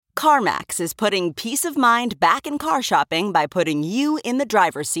CarMax is putting peace of mind back in car shopping by putting you in the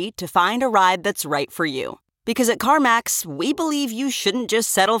driver's seat to find a ride that's right for you. Because at CarMax, we believe you shouldn't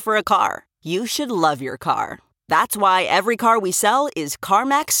just settle for a car. You should love your car. That's why every car we sell is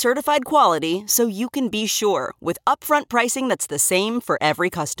CarMax certified quality, so you can be sure with upfront pricing that's the same for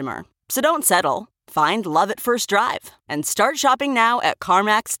every customer. So don't settle. Find love at first drive and start shopping now at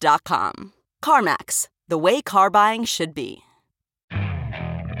CarMax.com. CarMax, the way car buying should be.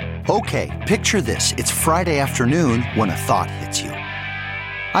 Okay, picture this. It's Friday afternoon when a thought hits you.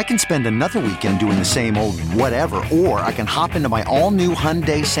 I can spend another weekend doing the same old whatever, or I can hop into my all-new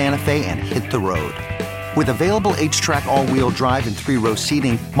Hyundai Santa Fe and hit the road. With available H-Track all-wheel drive and 3-row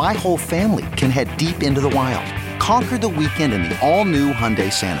seating, my whole family can head deep into the wild. Conquer the weekend in the all-new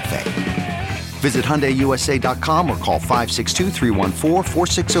Hyundai Santa Fe. Visit HyundaiUSA.com or call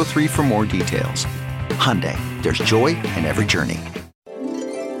 562-314-4603 for more details. Hyundai, there's joy in every journey.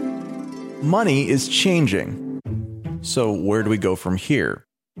 Money is changing. So where do we go from here?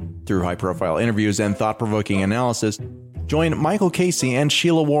 Through high-profile interviews and thought-provoking analysis, join Michael Casey and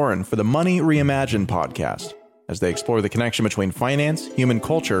Sheila Warren for the Money Reimagined podcast as they explore the connection between finance, human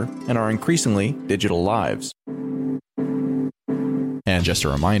culture, and our increasingly digital lives. And just a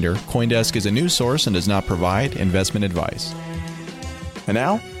reminder, CoinDesk is a news source and does not provide investment advice. And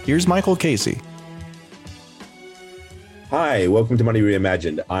now, here's Michael Casey. Hi, welcome to Money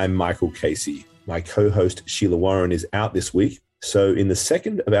Reimagined. I'm Michael Casey. My co-host Sheila Warren is out this week. So in the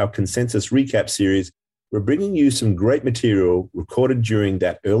second of our Consensus Recap series, we're bringing you some great material recorded during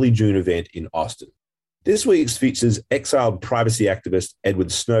that early June event in Austin. This week's features exiled privacy activist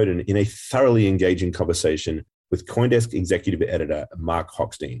Edward Snowden in a thoroughly engaging conversation with CoinDesk executive editor Mark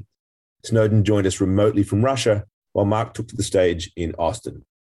Hochstein. Snowden joined us remotely from Russia, while Mark took to the stage in Austin.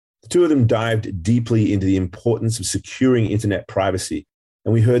 The two of them dived deeply into the importance of securing internet privacy,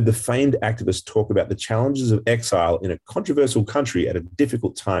 and we heard the famed activist talk about the challenges of exile in a controversial country at a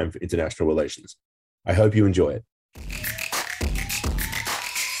difficult time for international relations. I hope you enjoy it.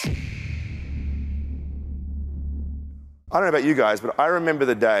 I don't know about you guys, but I remember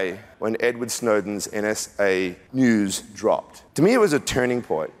the day when Edward Snowden's NSA news dropped. To me, it was a turning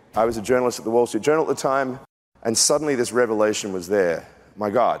point. I was a journalist at the Wall Street Journal at the time, and suddenly this revelation was there.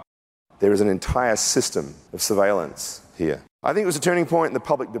 My God, there is an entire system of surveillance here. I think it was a turning point in the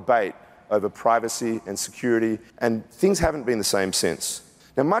public debate over privacy and security, and things haven't been the same since.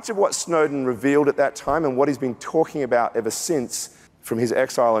 Now, much of what Snowden revealed at that time and what he's been talking about ever since from his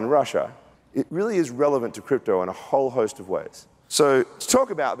exile in Russia, it really is relevant to crypto in a whole host of ways. So to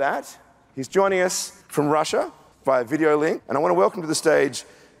talk about that, he's joining us from Russia via video link, and I want to welcome to the stage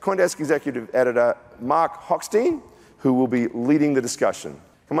CoinDesk executive editor Mark Hochstein, who will be leading the discussion.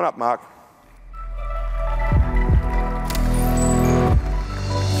 Come on up, Mark.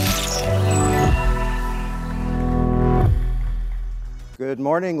 Good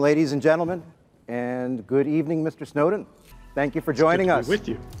morning, ladies and gentlemen, and good evening, Mr. Snowden. Thank you for joining us. With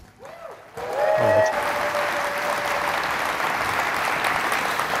you.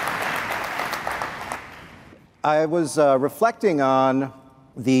 I was reflecting on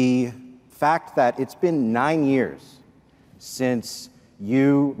the fact that it's been 9 years since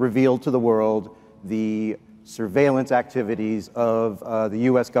you revealed to the world the surveillance activities of the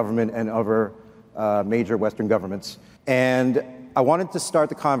U.S. government and other major Western governments. And I wanted to start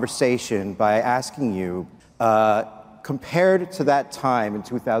the conversation by asking you, compared to that time in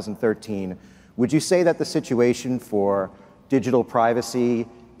 2013, would you say that the situation for digital privacy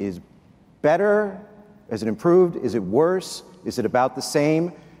is better? Is it improved? Is it worse? Is it about the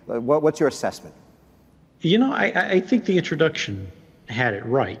same? What's your assessment? You know, I think the introduction had it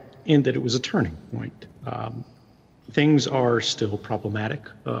right in that it was a turning point. Things are still problematic,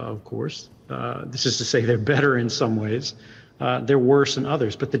 of course. This is to say they're better in some ways. They're worse in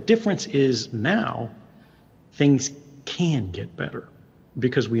others. But the difference is now things can get better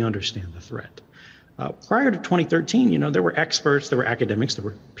because we understand the threat. Prior to 2013, there were experts, there were academics, there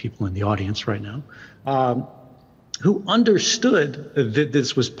were people in the audience right now who understood that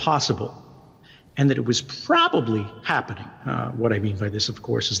this was possible and that it was probably happening. What I mean by this, of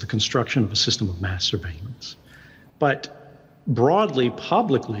course, is the construction of a system of mass surveillance. But broadly,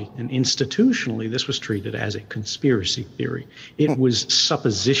 publicly, and institutionally, this was treated as a conspiracy theory. It was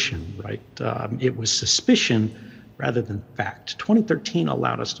supposition, right? It was suspicion rather than fact. 2013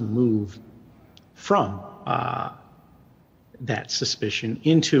 allowed us to move from that suspicion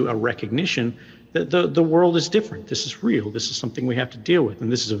into a recognition that the world is different. This is real. This is something we have to deal with.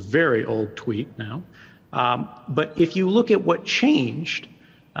 And this is a very old tweet now. But if you look at what changed,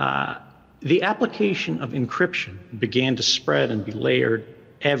 the application of encryption began to spread and be layered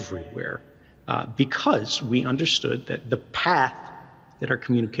everywhere, because we understood that the path that our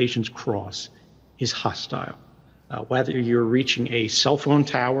communications cross is hostile. Whether you're reaching a cell phone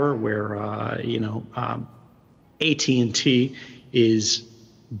tower where, AT&T is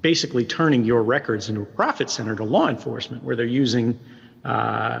basically turning your records into a profit center to law enforcement, where they're using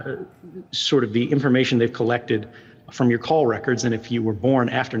sort of the information they've collected from your call records. And if you were born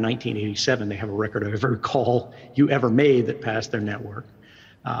after 1987, they have a record of every call you ever made that passed their network.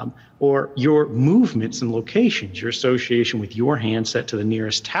 Or your movements and locations, your association with your handset to the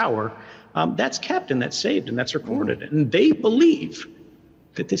nearest tower, that's kept and that's saved and that's recorded. And they believe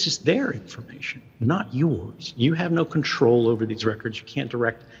that this is their information, not yours. You have no control over these records. You can't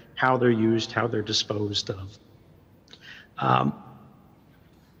direct how they're used, how they're disposed of.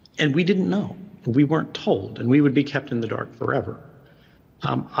 And we didn't know. We weren't told, and we would be kept in the dark forever.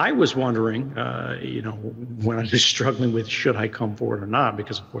 I was wondering, when I was struggling with should I come forward or not,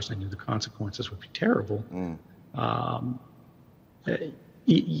 because of course I knew the consequences would be terrible.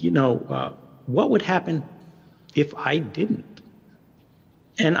 What would happen if I didn't?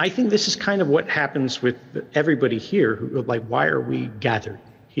 And I think this is kind of what happens with everybody here who, like, why are we gathered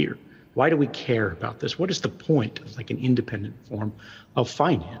here? Why do we care about this? What is the point of like an independent form of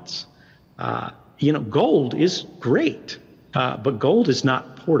finance? Gold is great, but gold is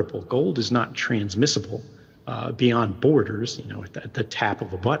not portable. Gold is not transmissible beyond borders, at the tap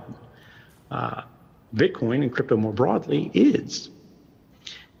of a button. Bitcoin and crypto more broadly is.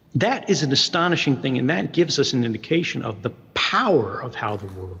 That is an astonishing thing, and that gives us an indication of the power of how the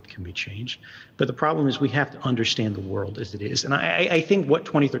world can be changed. But the problem is we have to understand the world as it is. And I think what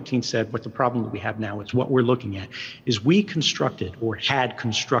 2013 said, what the problem that we have now is what we're looking at, is we constructed or had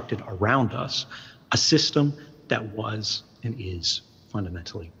constructed around us a system that was and is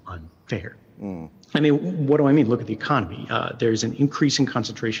fundamentally unfair. I mean, what do I mean? Look at the economy. There's an increasing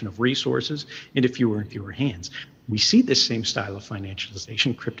concentration of resources into fewer and fewer hands. We see this same style of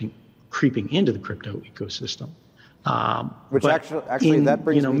financialization creeping into the crypto ecosystem. Which actually that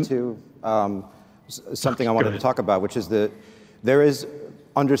brings me to something I wanted to talk about, which is that there is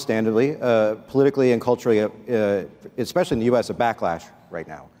understandably, politically and culturally, especially in the U.S., a backlash right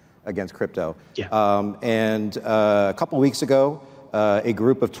now against crypto. Yeah. And a couple weeks ago, a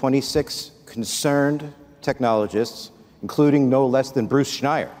group of 26 concerned technologists, including no less than Bruce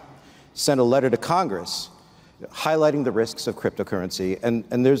Schneier, sent a letter to Congress highlighting the risks of cryptocurrency.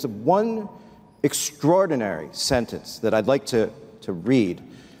 And there's one extraordinary sentence that I'd like to read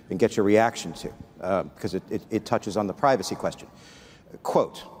and get your reaction to, because it touches on the privacy question.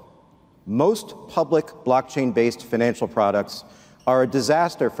 Quote, "Most public blockchain-based financial products are a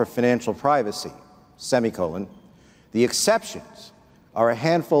disaster for financial privacy, semicolon. The exceptions are a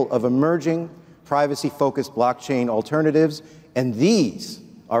handful of emerging privacy-focused blockchain alternatives, and these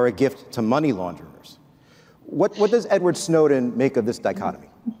are a gift to money launderers." What does Edward Snowden make of this dichotomy?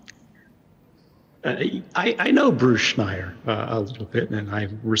 I know Bruce Schneier a little bit, and I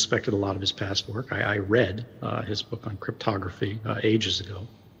respected a lot of his past work. I read his book on cryptography ages ago.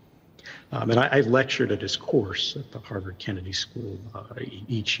 And I've lectured at his course at the Harvard Kennedy School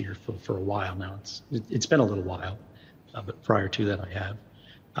each year for a while now. It's been a little while, but prior to that I have.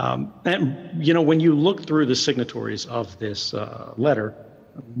 And, when you look through the signatories of this letter,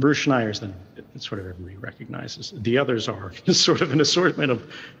 Bruce Schneier's the name that sort of everybody recognizes. The others are sort of an assortment of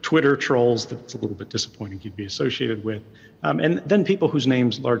Twitter trolls that's a little bit disappointing you'd be associated with. And then people whose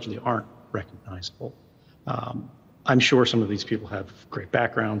names largely aren't recognizable. I'm sure some of these people have great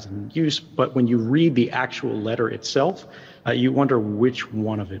backgrounds and use, but when you read the actual letter itself, you wonder which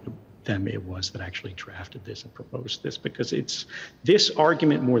one of them it was that actually drafted this and proposed this, because it's this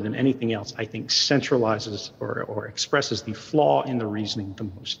argument more than anything else, I think, centralizes or expresses the flaw in the reasoning the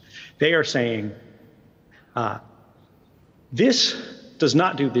most. They are saying, this does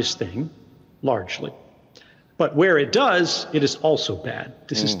not do this thing, largely. But where it does, it is also bad.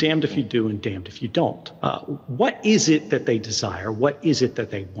 This is damned if you do and damned if you don't. What is it that they desire? What is it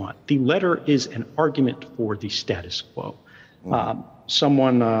that they want? The letter is an argument for the status quo.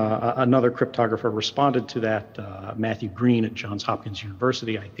 Another cryptographer responded to that, Matthew Green at Johns Hopkins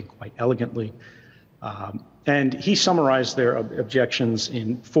University, I think quite elegantly. And he summarized their objections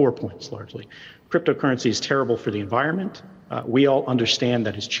in 4 points, largely. Cryptocurrency is terrible for the environment. We all understand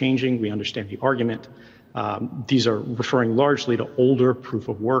that is changing. We understand the argument. These are referring largely to older proof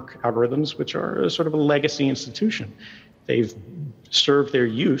of work algorithms, which are sort of a legacy institution. They've served their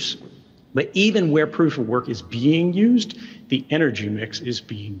use, but even where proof of work is being used, the energy mix is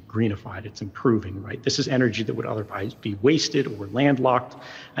being greenified. It's improving, right? This is energy that would otherwise be wasted or landlocked.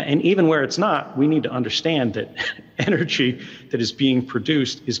 And even where it's not, we need to understand that energy that is being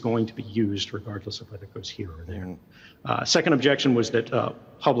produced is going to be used regardless of whether it goes here or there. Second objection was that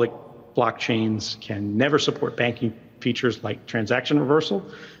public blockchains can never support banking features like transaction reversal,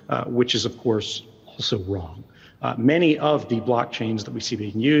 which is, of course, also wrong. Many of the blockchains that we see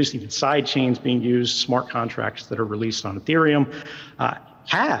being used, even side chains being used, smart contracts that are released on Ethereum,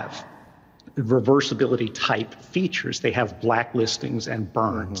 have reversibility type features. They have blacklistings and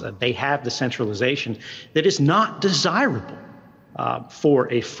burns. They have the centralization that is not desirable for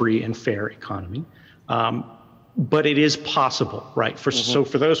a free and fair economy. But it is possible, right? So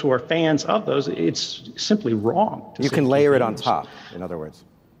for those who are fans of those, it's simply wrong. You can layer it on top, in other words.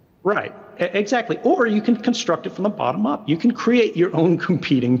 Right, exactly. Or you can construct it from the bottom up. You can create your own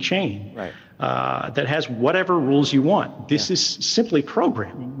competing chain that has whatever rules you want. This is simply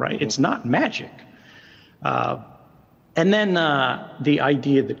programming, right? It's not magic. And then the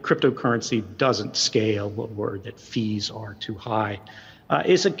idea that cryptocurrency doesn't scale or that fees are too high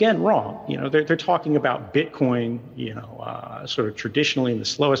is again wrong. They're talking about Bitcoin, sort of traditionally in the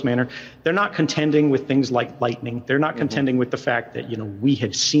slowest manner. They're not contending with things like Lightning. They're not contending with the fact that, we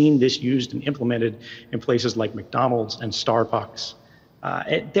have seen this used and implemented in places like McDonald's and Starbucks.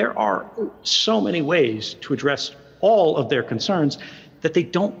 There are so many ways to address all of their concerns that they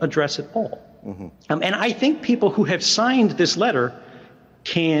don't address at all. And I think people who have signed this letter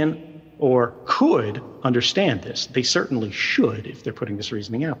can or could understand this. They certainly should if they're putting this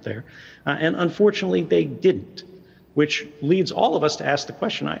reasoning out there. And unfortunately, they didn't, which leads all of us to ask the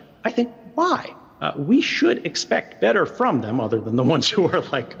question, I think, why? We should expect better from them other than the ones who are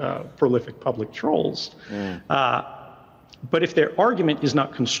like prolific public trolls. But if their argument is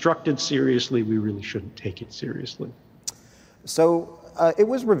not constructed seriously, we really shouldn't take it seriously. So it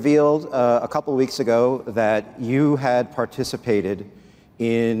was revealed a couple of weeks ago that you had participated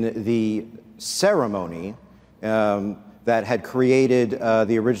in the ceremony that had created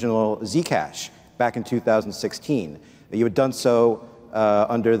the original Zcash back in 2016. You had done so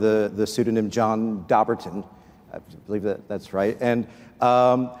under the pseudonym John Dobbertin. I believe that's right. And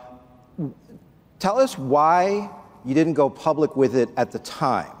tell us why you didn't go public with it at the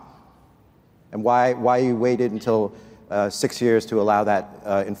time, and why you waited until 6 years to allow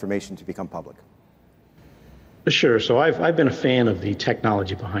that information to become public. Sure. So I've been a fan of the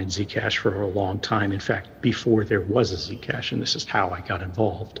technology behind Zcash for a long time. In fact, before there was a Zcash, and this is how I got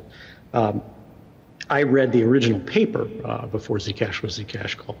involved. I read the original paper before Zcash was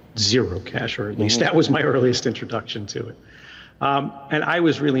Zcash called Zero Cash, or at least that was my earliest introduction to it. And I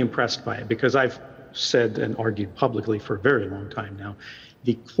was really impressed by it because I've said and argued publicly for a very long time now,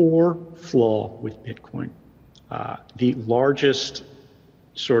 the core flaw with Bitcoin, the largest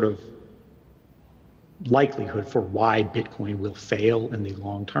sort of likelihood for why Bitcoin will fail in the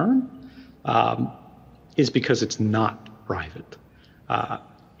long term is because it's not private.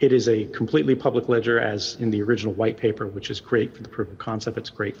 It is a completely public ledger, as in the original white paper, which is great for the proof of concept. It's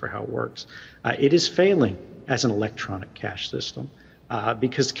great for how it works. It is failing as an electronic cash system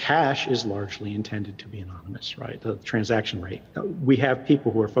because cash is largely intended to be anonymous, right? The transaction rate. We have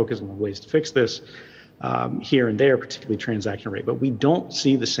people who are focusing on ways to fix this here and there, particularly transaction rate, but we don't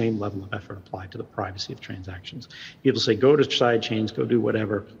see the same level of effort applied to the privacy of transactions. People say, go to side chains, go do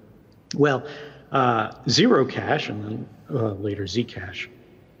whatever. Well, Zero Cash, and then later Zcash,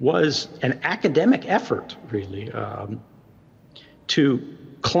 was an academic effort, really, to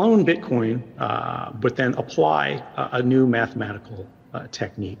clone Bitcoin, but then apply a new mathematical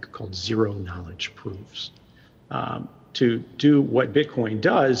technique called zero-knowledge proofs to do what Bitcoin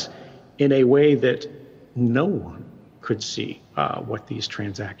does in a way that no one could see what these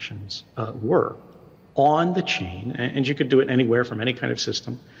transactions were on the chain, and you could do it anywhere from any kind of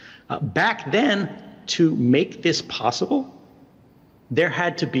system. Back then, to make this possible, there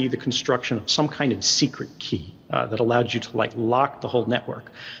had to be the construction of some kind of secret key that allowed you to lock the whole network.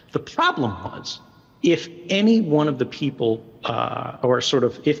 The problem was, if any one of the people, or sort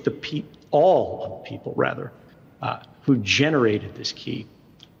of if all of the people rather, who generated this key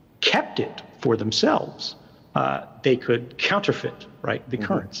kept it for themselves, they could counterfeit, right, the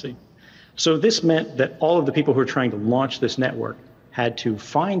currency. So this meant that all of the people who were trying to launch this network had to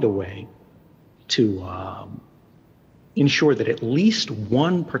find a way to ensure that at least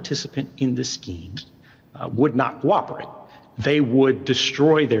one participant in the scheme would not cooperate. They would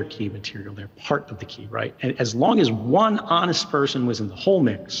destroy their key material, their part of the key, right? And as long as one honest person was in the whole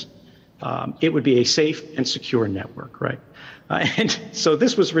mix, it would be a safe and secure network, right? And so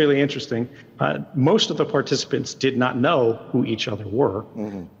this was really interesting. Most of the participants did not know who each other were.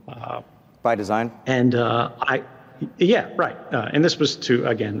 By design? And yeah, right. And this was to,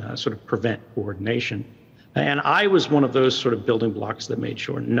 again, sort of prevent coordination. And I was one of those sort of building blocks that made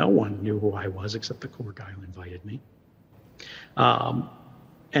sure no one knew who I was except the core guy who invited me.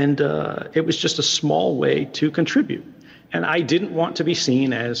 It was just a small way to contribute. And I didn't want to be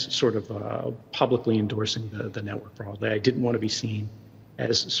seen as sort of publicly endorsing the network broadly. I didn't want to be seen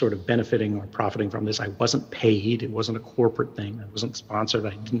as sort of benefiting or profiting from this. I wasn't paid. It wasn't a corporate thing. I wasn't sponsored.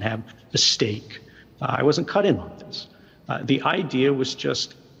 I didn't have a stake. I wasn't cut in on this. The idea was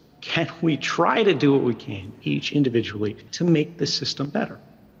just, can we try to do what we can, each individually, to make the system better?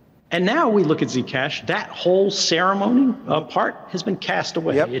 And now we look at Zcash, that whole ceremony part has been cast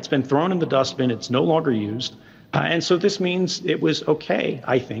away. Yep. It's been thrown in the dustbin. It's no longer used. And so this means it was okay,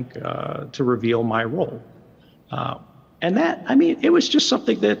 I think, to reveal my role. And that, I mean, it was just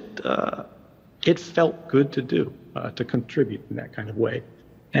something that it felt good to do, to contribute in that kind of way.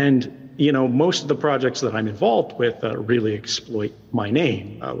 And, you know, most of the projects that I'm involved with really exploit my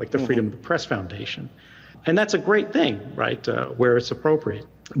name, like the Freedom of the Press Foundation. And that's a great thing, right, where it's appropriate.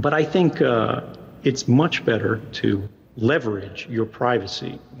 But I think it's much better to leverage your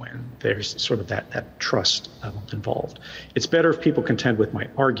privacy when there's sort of that trust involved. It's better if people contend with my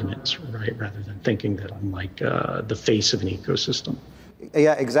arguments, right, rather than thinking that I'm like the face of an ecosystem.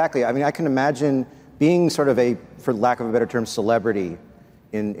 Yeah, exactly. I mean, I can imagine being sort of a, for lack of a better term, celebrity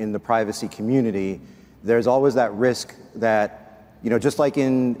in the privacy community. There's always that risk that, you know, just like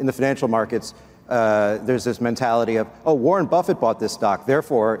in the financial markets, there's this mentality of, oh, Warren Buffett bought this stock,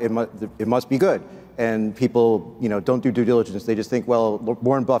 therefore it must be good. And people, you know, don't do due diligence. They just think, well,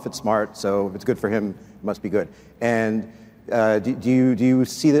 Warren Buffett's smart, so if it's good for him, it must be good. And do you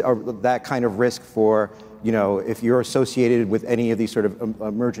see that kind of risk for, you know, if you're associated with any of these sort of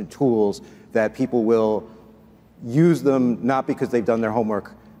emergent tools, that people will use them not because they've done their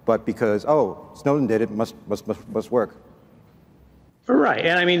homework, but because, oh, Snowden did it, must work? Right,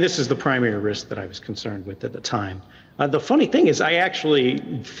 and I mean, this is the primary risk that I was concerned with at the time. The funny thing is, I actually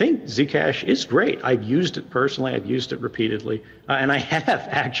think Zcash is great. I've used it personally. I've used it repeatedly. And I have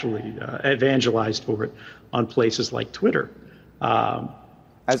actually evangelized for it on places like Twitter.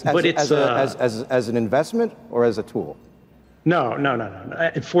 As an investment or as a tool? No.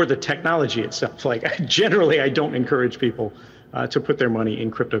 For the technology itself. Like, generally, I don't encourage people to put their money in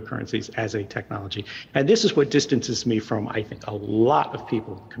cryptocurrencies as a technology. And this is what distances me from, I think, a lot of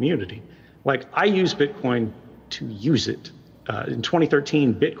people in the community. Like, I use Bitcoin to use it. In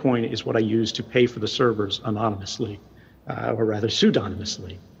 2013, Bitcoin is what I used to pay for the servers anonymously, or rather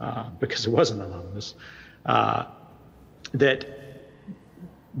pseudonymously, because it wasn't anonymous, that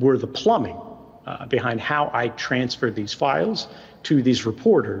were the plumbing behind how I transferred these files to these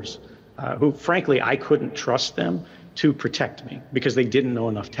reporters who, frankly, I couldn't trust them to protect me because they didn't know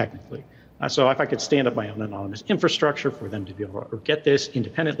enough technically. So if I could stand up my own anonymous infrastructure for them to be able to get this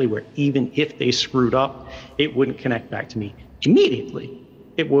independently, where even if they screwed up, it wouldn't connect back to me immediately.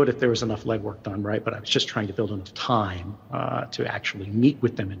 It would if there was enough legwork done, right? But I was just trying to build enough time to actually meet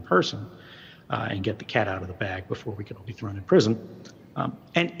with them in person and get the cat out of the bag before we could all be thrown in prison.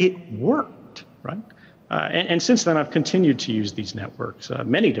 And it worked, right? And since then, I've continued to use these networks,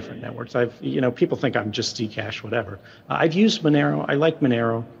 many different networks. People think I'm just Zcash, whatever. I've used Monero. I like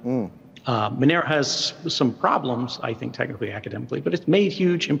Monero. Monero has some problems, I think, technically, academically, but it's made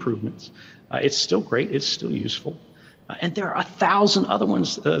huge improvements. It's still great. It's still useful. And there are 1,000 other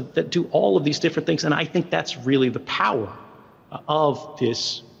ones that do all of these different things. And I think that's really the power of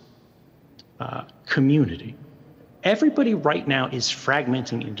this community. Everybody right now is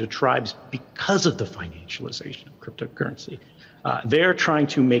fragmenting into tribes because of the financialization of cryptocurrency. They're trying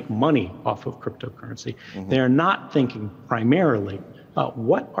to make money off of cryptocurrency. They're not thinking primarily,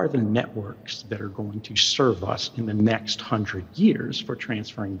 what are the networks that are going to serve us in the next 100 years for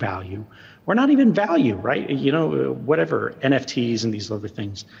transferring value, or not even value, right? You know, whatever, NFTs and these other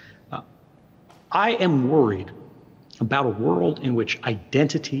things. I am worried about a world in which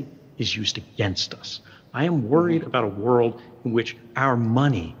identity is used against us. I am worried about a world in which our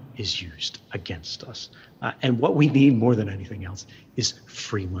money is used against us. And what we need more than anything else is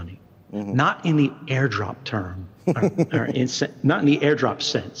free money. Not in the airdrop term, not in the airdrop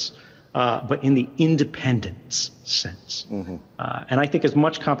sense, but in the independence sense. And I think as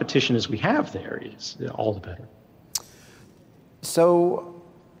much competition as we have there is all the better. So,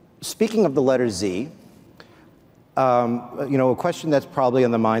 speaking of the letter Z, a question that's probably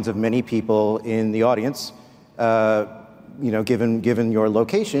on the minds of many people in the audience. given your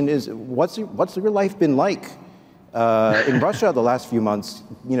location, is what's your life been like in Russia the last few months?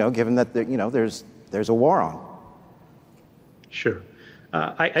 Given that there's a war on. Sure.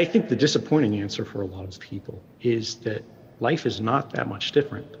 I think the disappointing answer for a lot of people is that life is not that much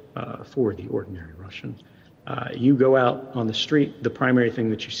different for the ordinary Russian. You go out on the street, the primary thing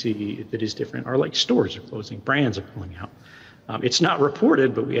that you see that is different are like stores are closing, brands are pulling out. It's not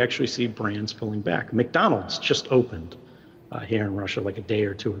reported, but we actually see brands pulling back. McDonald's just opened here in Russia like a day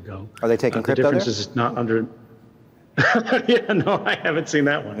or two ago. Are they taking crypto? The difference there? is it's not under... Yeah, no, I haven't seen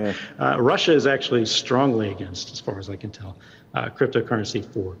that one. Yeah. Russia is actually strongly against, as far as I can tell, cryptocurrency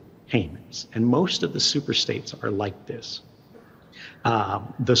for payments. And most of the super states are like this.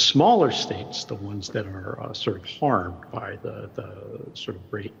 The smaller states, the ones that are sort of harmed by the sort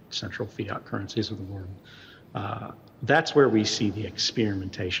of great central fiat currencies of the world, that's where we see the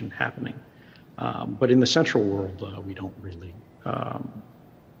experimentation happening. But in the central world, we don't really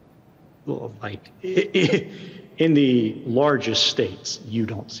in the largest states, you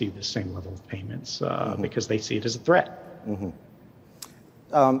don't see the same level of payments because they see it as a threat. Mm-hmm.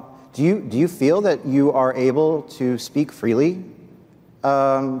 Do you feel that you are able to speak freely,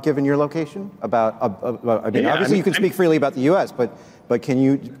 given your location? Obviously you can speak freely about the U.S., but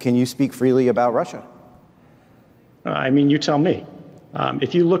can you speak freely about Russia? You tell me.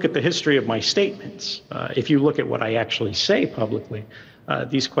 If you look at the history of my statements, if you look at what I actually say publicly,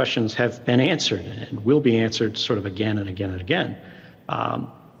 these questions have been answered and will be answered sort of again and again and again.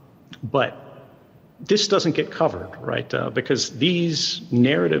 But this doesn't get covered, right? Because these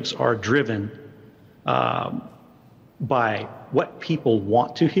narratives are driven by what people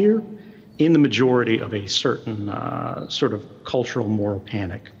want to hear in the majority of a certain sort of cultural moral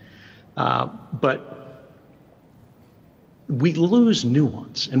panic. But we lose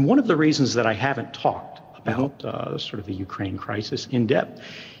nuance. And one of the reasons that I haven't talked about sort of the Ukraine crisis in depth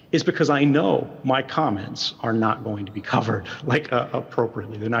is because I know my comments are not going to be covered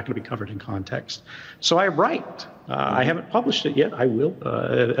appropriately. They're not going to be covered in context. So I write. I haven't published it yet. I will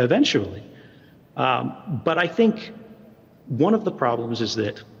eventually. But I think one of the problems is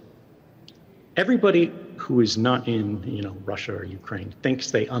that everybody who is not in Russia or Ukraine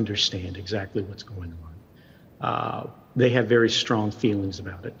thinks they understand exactly what's going on. They have very strong feelings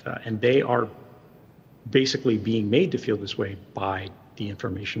about it, and they are basically being made to feel this way by the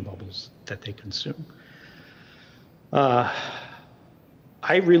information bubbles that they consume. I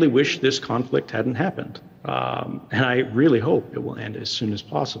really wish this conflict hadn't happened, and I really hope it will end as soon as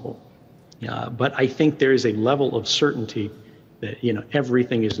possible. But I think there is a level of certainty that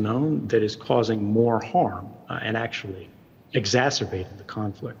everything is known that is causing more harm and actually exacerbating the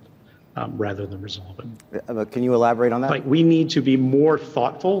conflict. Rather than resolving. Can you elaborate on that? We need to be more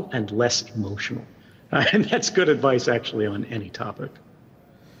thoughtful and less emotional. And that's good advice, actually, on any topic.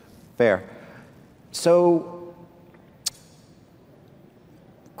 Fair. So,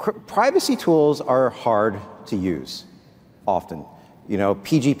 privacy tools are hard to use, often.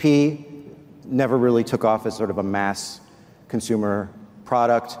 PGP never really took off as sort of a mass consumer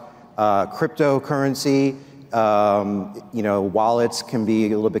product. Cryptocurrency, wallets can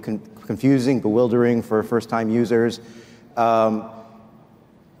be a little bit confusing, bewildering for first-time users.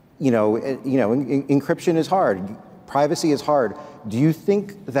 Encryption is hard. Privacy is hard. Do you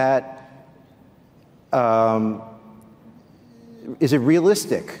think that is it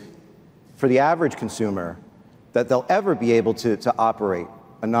realistic for the average consumer that they'll ever be able to operate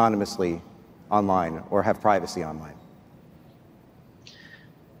anonymously online or have privacy online?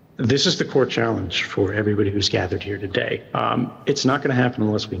 This is the core challenge for everybody who's gathered here today. It's not going to happen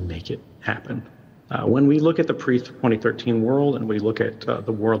unless we make it happen. When we look at the pre-2013 world and we look at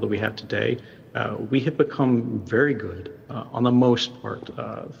the world that we have today, we have become very good, on the most part,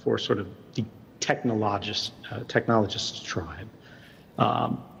 for sort of the technologist tribe,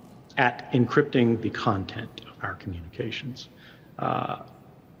 at encrypting the content of our communications.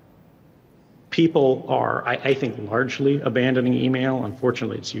 People are, I think, largely abandoning email.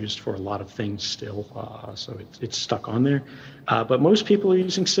 Unfortunately, it's used for a lot of things still, so it's stuck on there. But most people are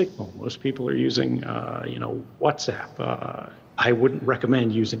using Signal. Most people are using, WhatsApp. I wouldn't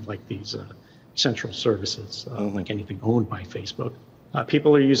recommend using these central services, like anything owned by Facebook.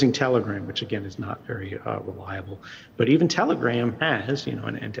 People are using Telegram, which again is not very reliable. But even Telegram has,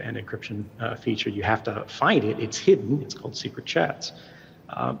 an end-to-end encryption feature. You have to find it. It's hidden. It's called secret chats.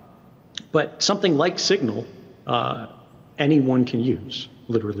 But something like Signal, anyone can use.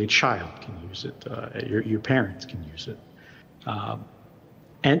 Literally, a child can use it. Your parents can use it.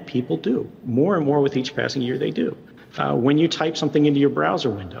 And people do. More and more with each passing year, they do. When you type something into your browser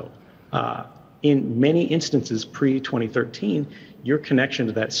window, In many instances pre-2013, your connection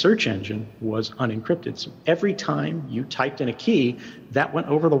to that search engine was unencrypted. So every time you typed in a key, that went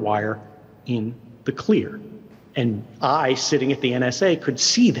over the wire in the clear. And I, sitting at the NSA, could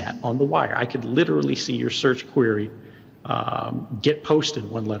see that on the wire. I could literally see your search query get posted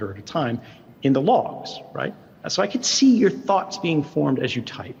one letter at a time in the logs, right? So I could see your thoughts being formed as you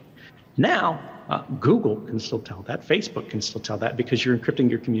type. Now, Google can still tell that. Facebook can still tell that because you're encrypting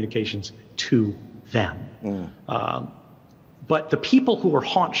your communications to them. But the people who are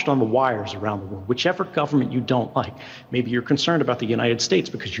haunched on the wires around the world, whichever government you don't like, maybe you're concerned about the United States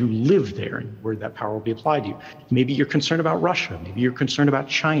because you live there and where that power will be applied to you. Maybe you're concerned about Russia. Maybe you're concerned about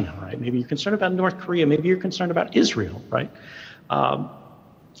China, right? Maybe you're concerned about North Korea. Maybe you're concerned about Israel, right?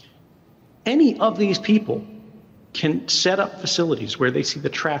 Any of these people can set up facilities where they see the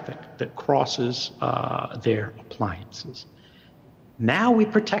traffic that crosses their appliances. Now we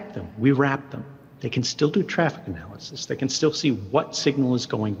protect them, we wrap them. They can still do traffic analysis. They can still see what signal is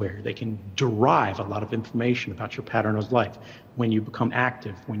going where. They can derive a lot of information about your pattern of life. When you become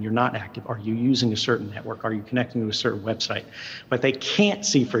active, when you're not active, are you using a certain network? Are you connecting to a certain website? But they can't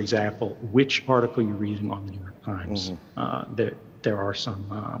see, for example, which article you're reading on the New York Times. There are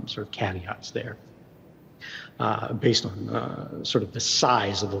some sort of caveats there. Based on sort of the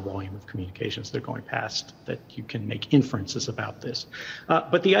size of the volume of communications they're going past, that you can make inferences about this.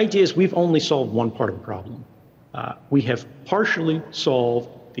 But the idea is we've only solved one part of the problem. We have partially solved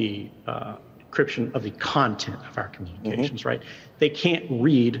the encryption of the content of our communications, right? They can't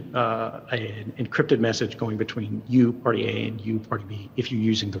read an encrypted message going between you, party A, and you, party B, if you're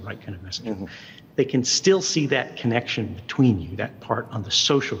using the right kind of messaging. They can still see that connection between you, that part on the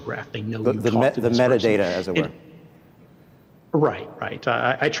social graph. They know you talked to this metadata, person. as it were. Right.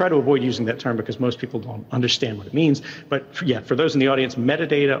 I try to avoid using that term because most people don't understand what it means. But for those in the audience,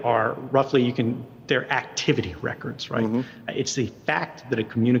 metadata are roughly, they're activity records, right? It's the fact that a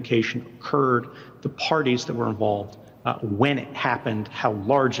communication occurred, the parties that were involved, when it happened, how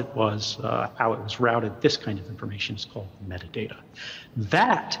large it was, how it was routed. This kind of information is called metadata.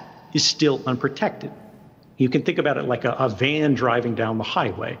 That is still unprotected. You can think about it like a van driving down the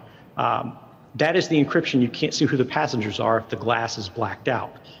highway. That is the encryption. You can't see who the passengers are if the glass is blacked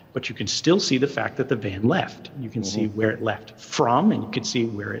out, but you can still see the fact that the van left. You can see where it left from, and you can see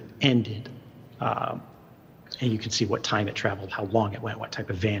where it ended. And you can see what time it traveled, how long it went, what type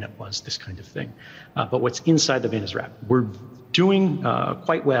of van it was, this kind of thing. But what's inside the van is wrapped. We're doing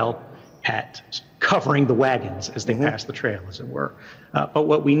quite well at covering the wagons as they pass the trail, as it were. But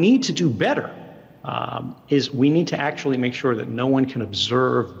what we need to do better is we need to actually make sure that no one can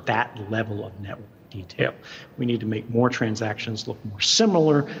observe that level of network detail. We need to make more transactions look more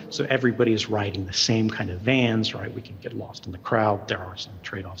similar so everybody is riding the same kind of vans, right? We can get lost in the crowd. There are some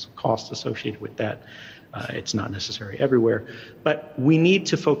trade-offs and costs associated with that. It's not necessary everywhere. But we need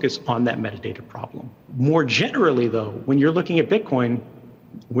to focus on that metadata problem. More generally, though, when you're looking at Bitcoin,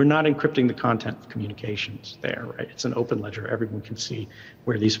 we're not encrypting the content of communications there, right? It's an open ledger. Everyone can see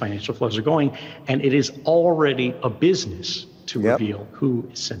where these financial flows are going. And it is already a business to reveal who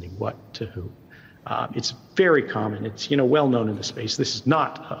is sending what to who. It's very common. It's well known in the space. This is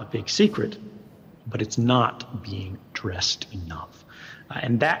not a big secret, but it's not being addressed enough.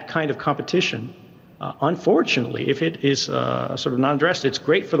 And that kind of competition, unfortunately, if it is sort of not addressed, it's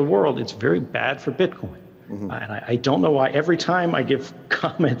great for the world. It's very bad for Bitcoin. And I don't know why every time I give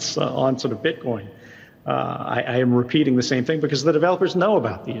comments on sort of Bitcoin, I am repeating the same thing because the developers know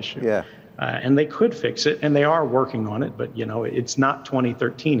about the issue. And they could fix it, and they are working on it. But, it's not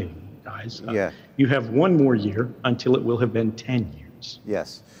 2013 anymore, guys. You have one more year until it will have been 10 years.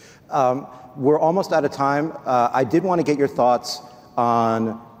 Yes. We're almost out of time. I did want to get your thoughts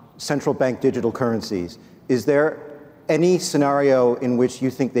on central bank digital currencies. Is there any scenario in which you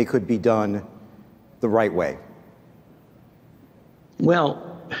think they could be done the right way?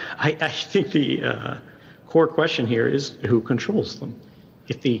 Well, I think the core question here is who controls them.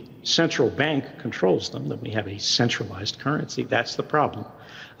 If the central bank controls them, then we have a centralized currency. That's the problem.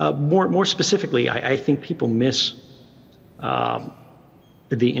 More specifically, I think people miss the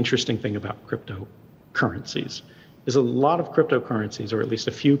interesting thing about cryptocurrencies. There's a lot of cryptocurrencies, or at least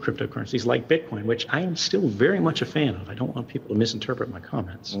a few cryptocurrencies like Bitcoin, which I am still very much a fan of. I don't want people to misinterpret my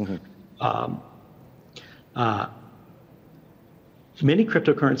comments. Many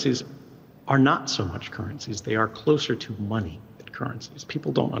cryptocurrencies are not so much currencies. They are closer to money than currencies.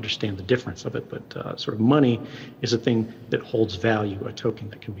 People don't understand the difference of it, but sort of money is a thing that holds value, a token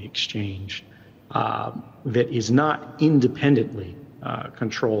that can be exchanged, that is not independently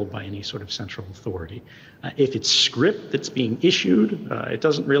controlled by any sort of central authority. If it's script that's being issued, it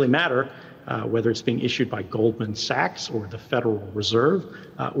doesn't really matter. whether it's being issued by Goldman Sachs or the Federal Reserve,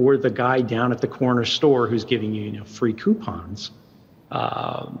 or the guy down at the corner store who's giving you, free coupons.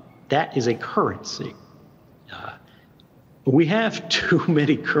 That is a currency. We have too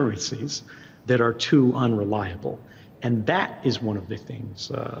many currencies that are too unreliable. And that is one of the things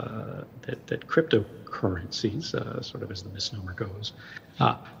that cryptocurrencies, sort of as the misnomer goes,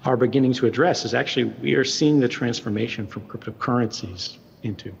 are beginning to address. Is actually we are seeing the transformation from cryptocurrencies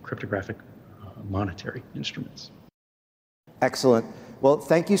into cryptographic monetary instruments. Excellent. Well,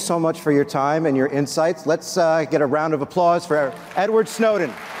 thank you so much for your time and your insights. Let's get a round of applause for Edward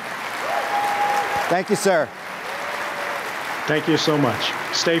Snowden. Thank you, sir. Thank you so much.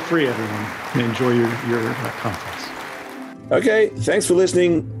 Stay free, everyone, and enjoy your conference. Okay, thanks for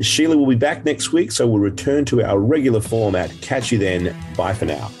listening. Sheila will be back next week, so we'll return to our regular format. Catch you then. Bye for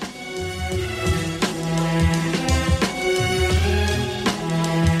now.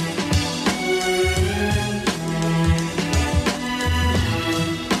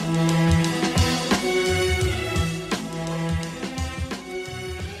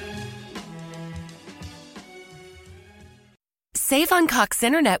 Save on Cox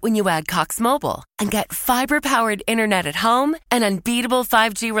Internet when you add Cox Mobile and get fiber-powered internet at home and unbeatable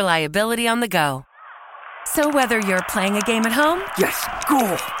 5G reliability on the go. So whether you're playing a game at home, yes,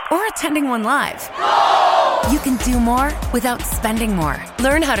 goal, or attending one live, goal, you can do more without spending more.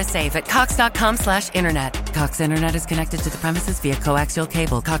 Learn how to save at cox.com/internet. Cox Internet is connected to the premises via coaxial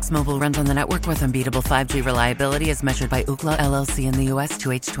cable. Cox Mobile runs on the network with unbeatable 5G reliability as measured by Ookla LLC in the U.S.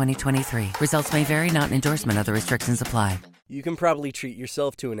 2H 2023. Results may vary, not an endorsement. Other restrictions apply. You can probably treat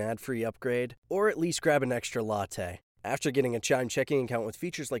yourself to an ad-free upgrade, or at least grab an extra latte. After getting a Chime checking account with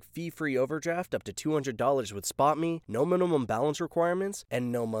features like fee-free overdraft up to $200 with SpotMe, no minimum balance requirements,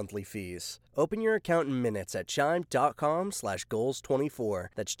 and no monthly fees. Open your account in minutes at chime.com/goals24.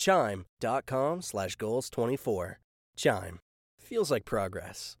 That's chime.com/goals24. Chime. Feels like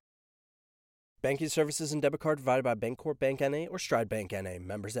progress. Banking services and debit card provided by Bancorp Bank N.A. or Stride Bank N.A.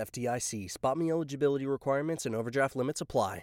 Members FDIC. SpotMe eligibility requirements and overdraft limits apply.